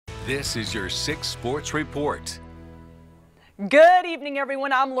This is your 6 Sports Report. Good evening,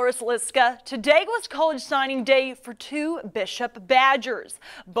 everyone. I'm Larissa Liska. Today was college signing day for 2 Bishop Badgers.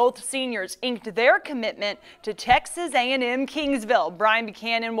 Both seniors inked their commitment to Texas A&M-Kingsville. Brian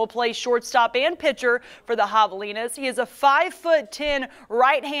Buchanan will play shortstop and pitcher for the Javelinas. He is a 5'10"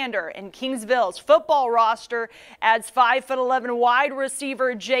 right-hander, and Kingsville's football roster adds 5'11" wide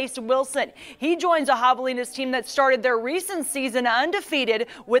receiver Jace Wilson. He joins a Javelinas team that started their recent season undefeated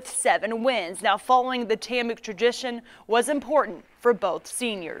with 7 wins. Now, following the Tamuk tradition was important for both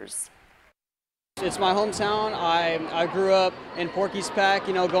seniors. It's my hometown. I grew up in Porky's Pack,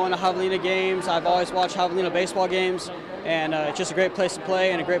 going to Javelina games. I've always watched Javelina baseball games, and it's just a great place to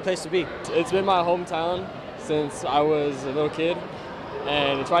play and a great place to be. It's been my hometown since I was a little kid,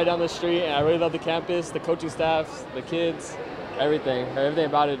 and it's right down the street, and I really love the campus, the coaching staff, the kids, everything. Everything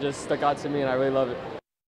about it just stuck out to me, and I really love it.